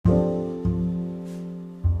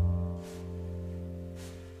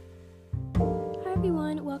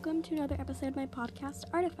welcome to another episode of my podcast,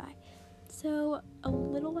 Artify. So, a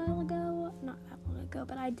little while ago, not that long ago,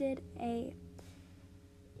 but I did a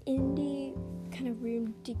indie kind of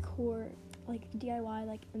room decor, like DIY,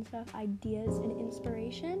 like and stuff, ideas and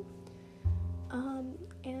inspiration.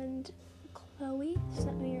 And Chloe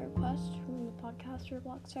sent me a request from the podcast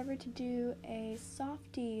Roblox server to do a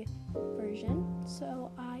softie version,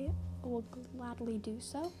 so I will gladly do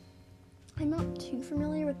so. I'm not too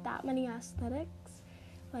familiar with that many aesthetics,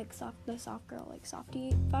 like the soft girl, like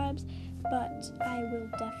softie vibes, but I will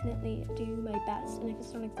definitely do my best, and if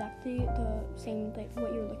it's not exactly the same thing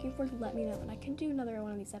what you're looking for, let me know, and I can do another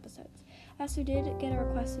one of these episodes. I also did get a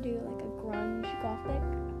request to do like a grunge gothic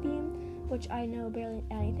theme, which I know barely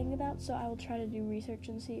anything about, so I will try to do research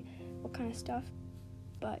and see what kind of stuff.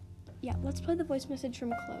 But yeah, let's play the voice message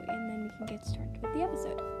from Chloe, and then we can get started with the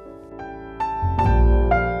episode.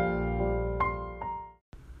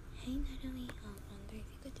 Hey Natalie, wondering if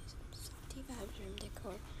you could do some softy vibes room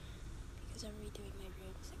decor because I'm redoing my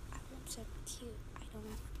rooms. I want some cute items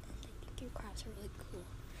and I think your crafts are really cool.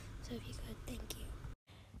 So if you could, thank you.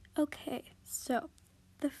 Okay, so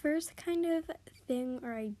the first kind of thing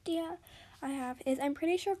or idea I have is, I'm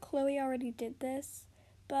pretty sure Chloe already did this,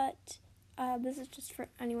 but this is just for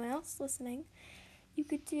anyone else listening. You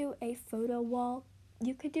could do a photo wall.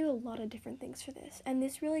 You could do a lot of different things for this, and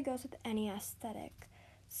this really goes with any aesthetic.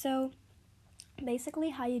 So basically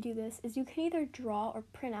how you do this is you can either draw or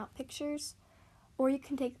print out pictures, or you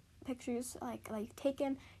can take pictures like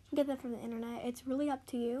taken. You can get them from the internet. It's really up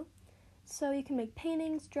to you. So you can make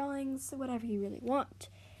paintings, drawings, whatever you really want,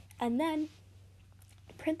 and then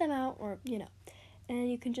print them out, or and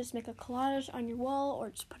you can just make a collage on your wall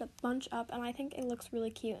or just put a bunch up, and I think it looks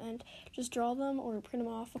really cute. And just draw them or print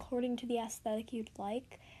them off according to the aesthetic you'd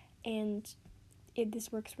like, and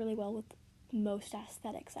this works really well with most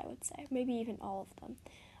aesthetics, I would say, maybe even all of them.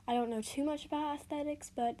 I don't know too much about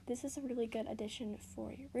aesthetics, but this is a really good addition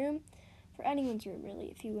for your room, for anyone's room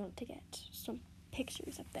really, if you want to get some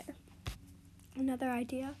pictures up there. Another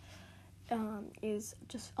idea is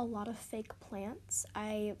just a lot of fake plants.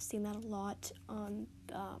 I've seen that a lot on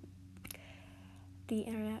the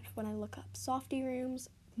internet when I look up softie rooms.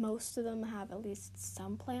 Most of them have at least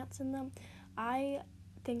some plants in them. I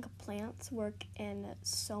think plants work in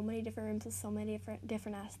so many different rooms with so many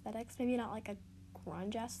different aesthetics. Maybe not like a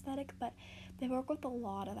grunge aesthetic, but they work with a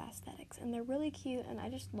lot of aesthetics, and they're really cute, and I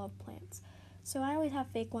just love plants. So I always have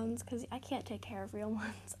fake ones because I can't take care of real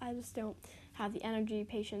ones. I just don't have the energy,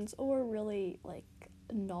 patience, or really like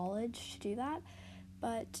knowledge to do that.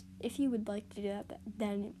 But if you would like to do that,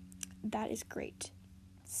 then that is great.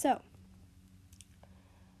 So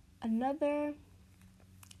another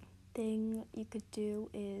thing you could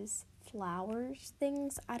do is flowers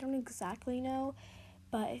things. I don't exactly know,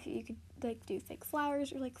 but if you could like do fake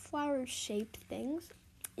flowers or like flower shaped things,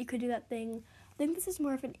 you could do that thing. I think this is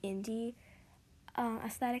more of an indie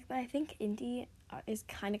aesthetic, but I think indie is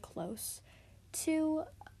kind of close to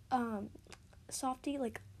softie,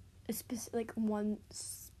 like a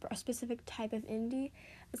specific type of indie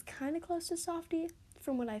is kind of close to softie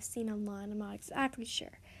from what I've seen online. I'm not exactly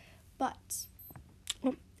sure, but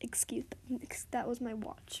excuse that was my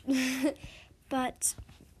watch. But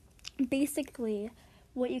basically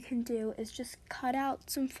what you can do is just cut out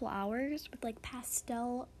some flowers with like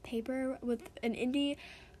pastel paper. With an indie,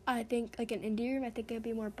 I think like an indie room, I think it would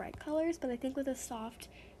be more bright colors, but I think with a softie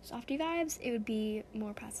vibes, it would be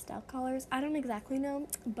more pastel colors. I don't exactly know,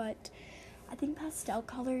 but I think pastel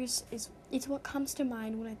colors it's what comes to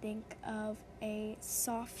mind when I think of a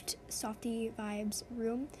softie vibes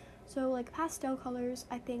room. So like pastel colors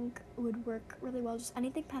I think would work really well. Just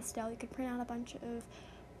anything pastel. You could print out a bunch of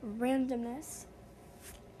randomness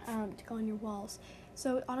to go on your walls.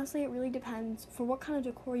 So honestly, it really depends for what kind of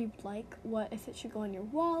decor you'd like, if it should go on your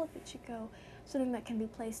wall, if it should go something that can be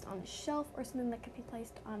placed on a shelf, or something that can be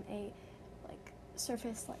placed on a like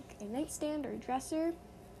surface like a nightstand or a dresser.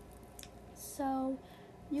 So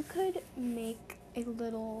you could make a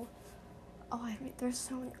little, there's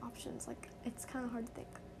so many options, like it's kind of hard to think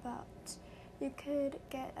about. You could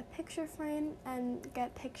get a picture frame and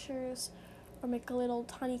get pictures, or make a little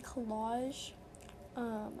tiny collage.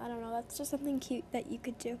 I don't know, that's just something cute that you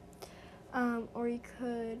could do. Or you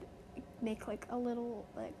could make like a little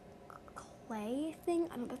like clay thing.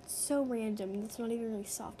 I don't know, that's so random. It's not even really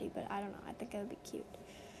softie, but I don't know, I think it would be cute.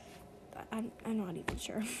 But I'm not even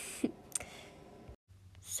sure.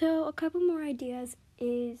 So a couple more ideas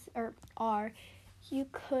are you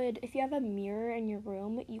could, if you have a mirror in your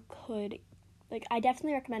room, you could, I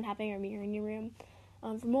definitely recommend having a mirror in your room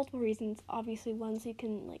for multiple reasons. Obviously, one, so you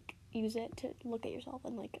can use it to look at yourself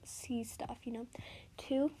and, like, see stuff, you know.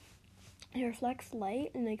 2, it reflects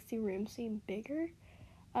light and makes the room seem bigger.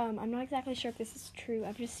 I'm not exactly sure if this is true.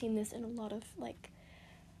 I've just seen this in a lot of, like,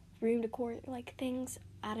 room decor, like, things.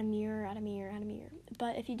 Add a mirror.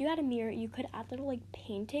 But if you do add a mirror, you could add little, like,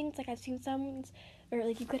 paintings. Like, I've seen some, or,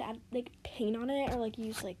 like, you could add, like, paint on it, or, like,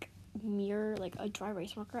 use, like, mirror, like, a dry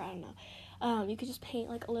erase marker. I don't know. You could just paint,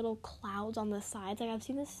 like, little clouds on the sides. Like, I've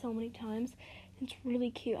seen this so many times. It's really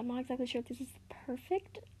cute. I'm not exactly sure if this is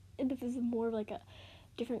perfect, if this is more of, like, a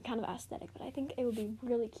different kind of aesthetic, but I think it would be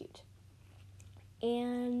really cute.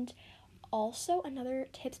 And also, another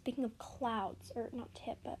tip, speaking of clouds, or not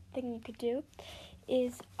tip, but thing you could do,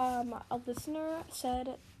 is, a listener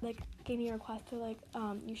said, like, gave me a request to, like,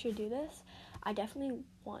 you should do this. I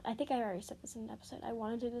think I already said this in an episode, I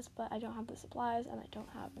want to do this, but I don't have the supplies, and I don't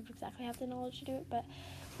exactly have the knowledge to do it, but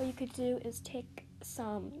what you could do is take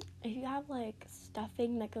some, if you have, like,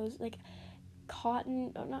 stuffing that goes, like,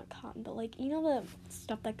 cotton, or not cotton, but, like, you know the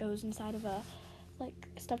stuff that goes inside of a, like,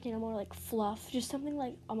 stuffed animal, or, like, fluff, just something,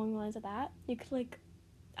 like, along the lines of that. You could, like,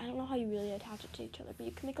 I don't know how you really attach it to each other, but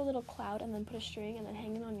you can make a little cloud and then put a string and then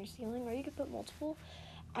hang it on your ceiling, or you could put multiple.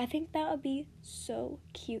 I think that would be so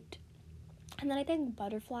cute. And then I think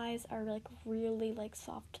butterflies are, like, really, like,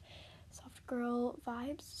 soft girl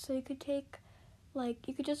vibes, so you could take, like,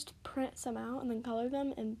 you could just print some out and then color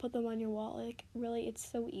them and put them on your wall. Like, really, it's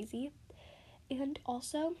so easy. And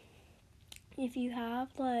also, if you have,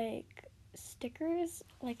 like, stickers,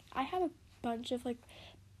 like, I have a bunch of, like,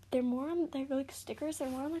 they're like stickers, they're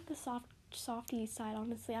more on, like, the softy side,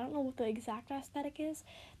 honestly. I don't know what the exact aesthetic is.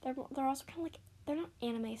 They're also kind of, like, they're not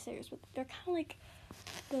anime stickers, but they're kind of, like,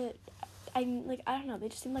 I don't know, they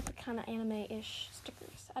just seem like the kind of anime-ish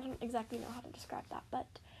stickers. I don't exactly know how to describe that, but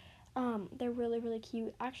they're really, really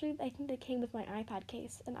cute. Actually, I think they came with my iPad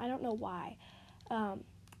case, and I don't know why,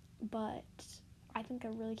 but I think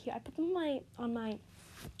they're really cute. I put them on my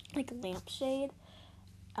like, lampshade,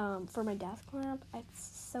 for my desk lamp.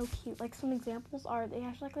 It's so cute. Like, some examples are, they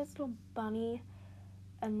have, like, this little bunny,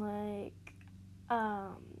 and, like,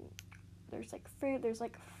 there's, like, fruit, there's,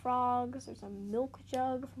 like, frogs, there's a milk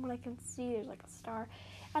jug from what I can see, there's, like, a star.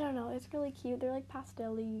 I don't know, it's really cute. They're, like,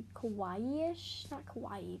 pastel-y, kawaii-ish, not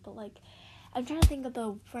kawaii, but, like, I'm trying to think of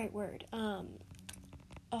the right word. I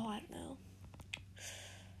don't know.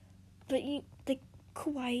 But, like,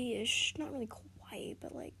 kawaii-ish, not really kawaii,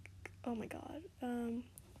 but, like, oh my god,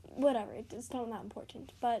 whatever, it's not that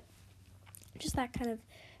important, but just that kind of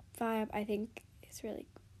vibe, I think, is really,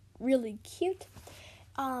 really cute.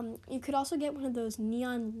 You could also get one of those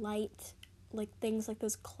neon light, like, things, like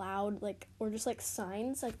those cloud, like, or just, like,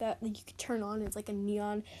 signs, like, that, like, you could turn on, it's, like, a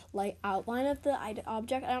neon light outline of the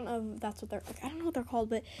object. I don't know if that's what they're, like, I don't know what they're called,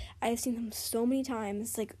 but I've seen them so many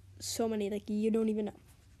times, like, so many, like, you don't even know.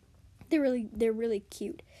 They're really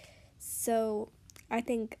cute. So, I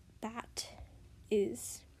think that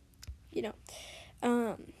is, you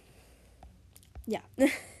know, yeah.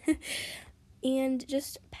 And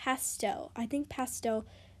just pastel. I think pastel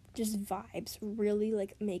just vibes really,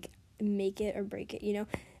 like, make it or break it, you know?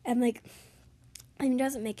 And, like, I mean, it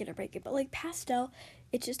doesn't make it or break it, but, like, pastel,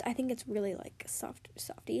 it's just, I think it's really, like,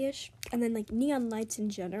 softy-ish. And then, like, neon lights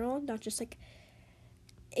in general, not just, like,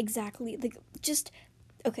 exactly, like, just,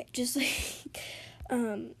 okay, just, like,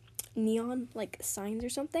 neon, like, signs or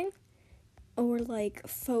something. Or, like,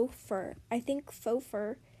 faux fur. I think faux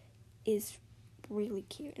fur is really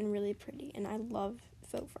cute and really pretty, and I love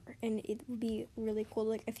faux fur, and it would be really cool,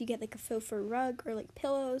 like, if you get, like, a faux fur rug, or, like,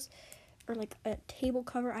 pillows, or, like, a table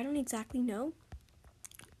cover. I don't exactly know,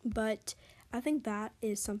 but I think that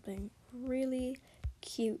is something really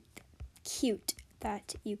cute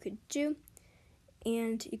that you could do.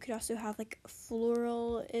 And you could also have, like,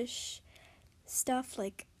 floral-ish stuff,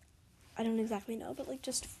 like, I don't exactly know, but, like,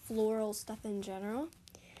 just floral stuff in general.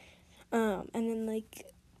 And then, like,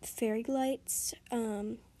 fairy lights,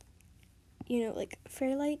 like,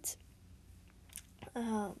 fairy lights,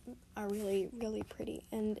 are really, really pretty.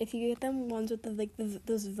 And if you get them ones with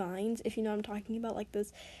those vines, if you know what I'm talking about, like,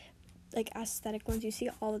 those, like, aesthetic ones you see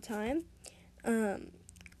all the time,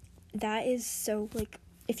 that is so, like,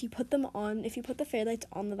 if you put the fairy lights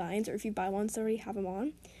on the vines, or if you buy ones that already have them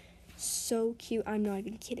on, so cute. I'm not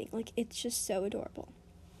even kidding. Like, it's just so adorable.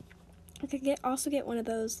 I could also get one of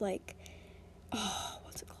those, like,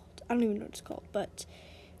 what's it called? I don't even know what it's called, but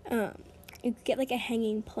you could get, like, a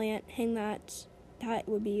hanging plant, hang that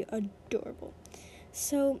would be adorable.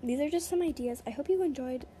 So these are just some ideas. I hope you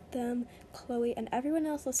enjoyed them, Chloe, and everyone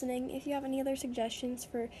else listening. If you have any other suggestions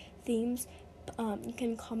for themes, you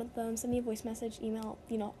can comment them, send me a voice message, email,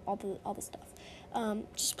 all the stuff.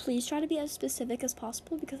 Just please try to be as specific as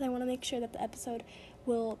possible, because I want to make sure that the episode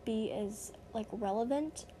will be as, like,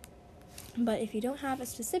 relevant. But if you don't have a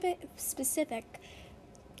specific,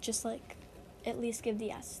 just, like, at least give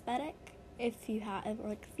the aesthetic if you have, or,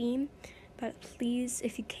 like, theme. But please,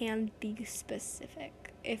 if you can, be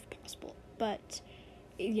specific if possible. But,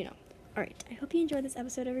 alright, I hope you enjoyed this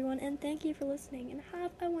episode, everyone, and thank you for listening, and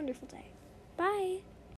have a wonderful day. Bye!